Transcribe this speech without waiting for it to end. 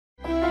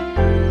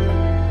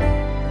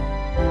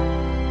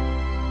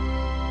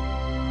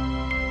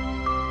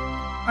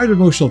Our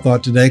devotional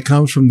thought today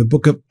comes from the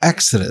book of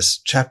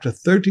Exodus, chapter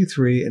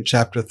 33 and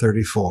chapter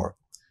 34.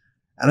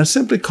 And I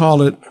simply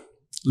call it,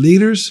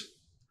 Leaders,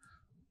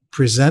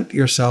 Present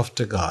Yourself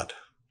to God.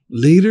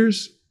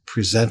 Leaders,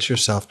 present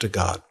yourself to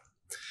God.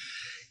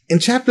 In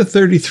chapter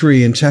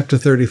 33 and chapter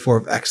 34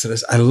 of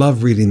Exodus, I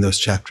love reading those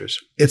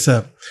chapters. It's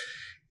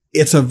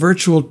a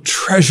virtual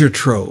treasure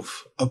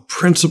trove of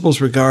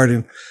principles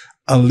regarding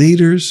a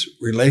leader's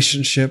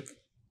relationship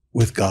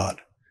with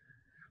God.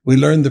 We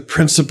learn the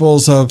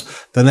principles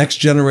of the next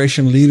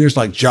generation leaders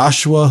like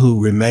Joshua, who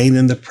remain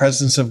in the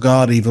presence of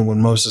God even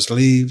when Moses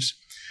leaves.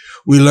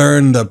 We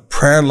learn the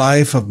prayer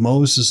life of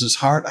Moses'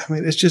 heart. I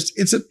mean,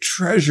 it's a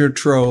treasure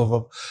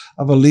trove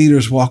of a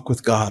leader's walk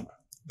with God.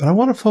 But I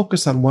want to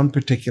focus on one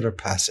particular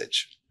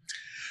passage.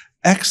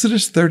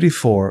 Exodus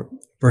 34,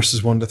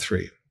 verses 1 to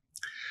 3.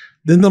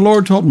 Then the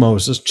Lord told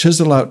Moses,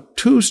 chisel out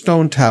 2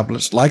 stone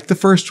tablets like the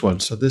first one.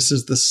 So this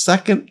is the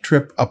second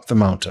trip up the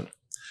mountain.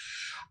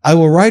 I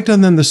will write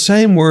on them the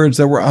same words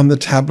that were on the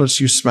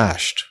tablets you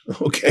smashed.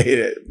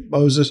 Okay,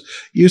 Moses,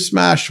 you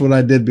smashed what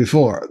I did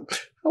before.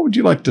 How would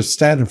you like to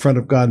stand in front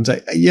of God and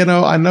say,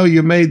 I know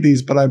you made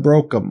these, but I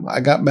broke them. I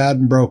got mad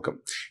and broke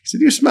them. He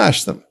said, you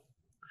smashed them.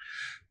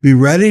 Be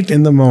ready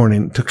in the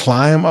morning to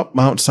climb up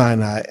Mount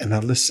Sinai, and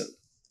now listen,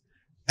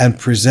 and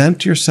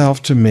present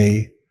yourself to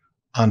me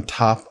on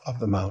top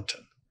of the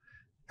mountain.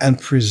 And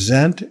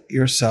present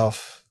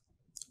yourself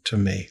to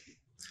me.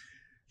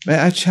 May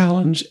I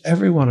challenge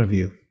every one of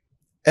you,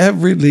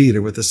 every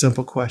leader, with a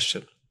simple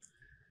question.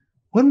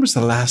 When was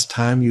the last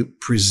time you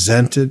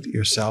presented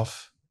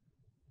yourself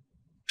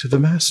to the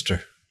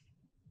Master?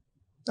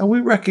 Now, we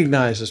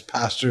recognize as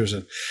pastors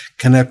and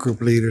connect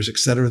group leaders,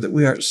 etc., that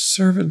we are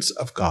servants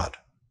of God.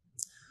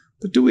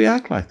 But do we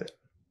act like that?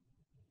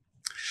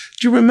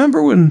 Do you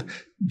remember when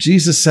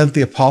Jesus sent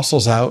the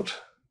apostles out?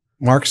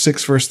 Mark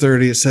 6, verse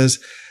 30, it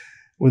says,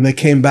 when they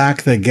came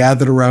back, they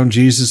gathered around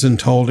Jesus and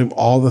told him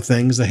all the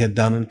things they had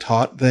done and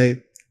taught.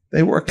 They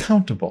were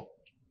accountable.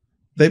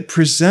 They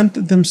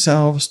presented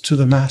themselves to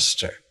the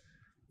Master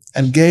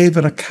and gave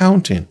an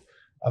accounting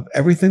of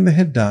everything they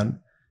had done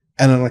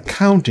and an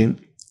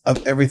accounting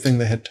of everything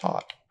they had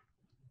taught.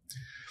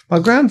 My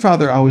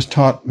grandfather always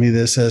taught me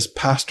this as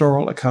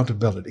pastoral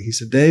accountability. He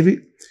said, Davy,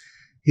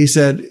 he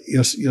said,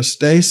 you'll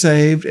stay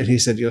saved, and he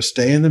said, you'll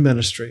stay in the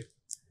ministry.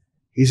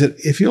 He said,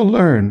 if you'll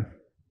learn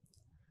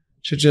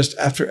to just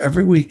after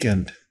every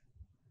weekend,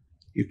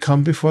 you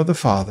come before the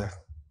Father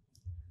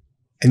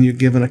and you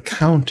give an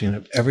accounting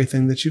of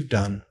everything that you've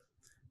done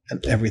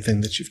and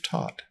everything that you've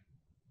taught.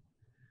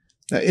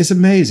 Now, it's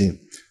amazing.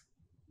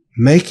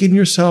 Making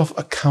yourself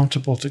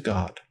accountable to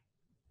God,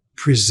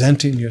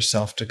 presenting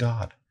yourself to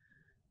God.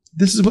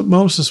 This is what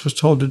Moses was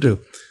told to do.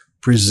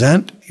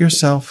 Present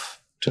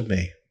yourself to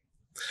me.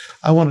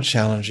 I want to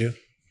challenge you.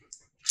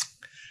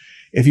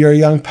 If you're a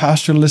young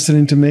pastor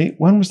listening to me,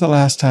 when was the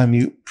last time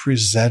you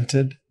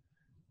presented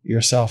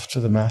yourself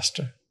to the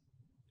Master?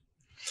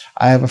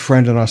 I have a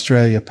friend in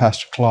Australia,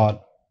 Pastor Claude.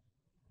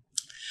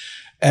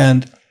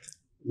 And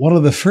one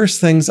of the first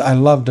things I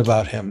loved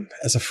about him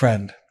as a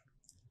friend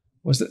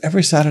was that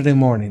every Saturday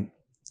morning,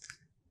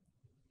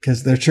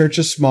 because their church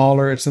is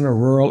smaller, it's in a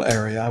rural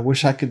area. I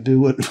wish I could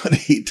do what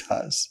he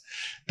does.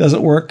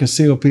 Doesn't work because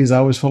COP is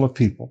always full of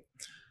people.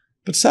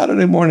 But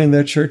Saturday morning,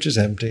 their church is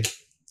empty.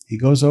 He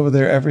goes over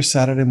there every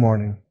Saturday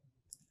morning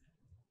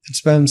and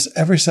spends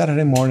every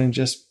Saturday morning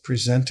just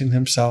presenting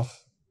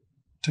himself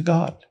to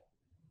God.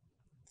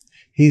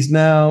 He's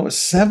now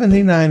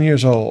 79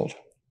 years old,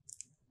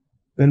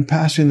 been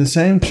pastoring the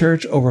same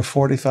church over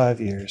 45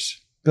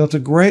 years, built a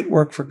great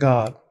work for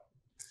God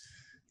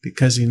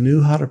because he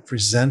knew how to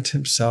present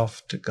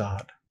himself to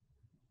God.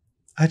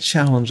 I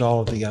challenge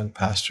all of the young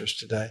pastors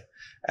today,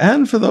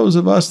 and for those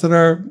of us that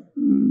are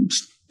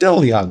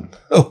still young,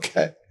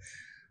 okay,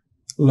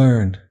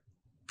 learn.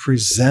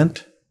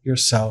 Present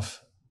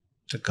yourself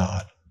to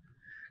God.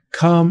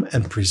 Come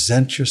and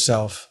present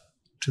yourself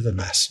to the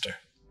Master.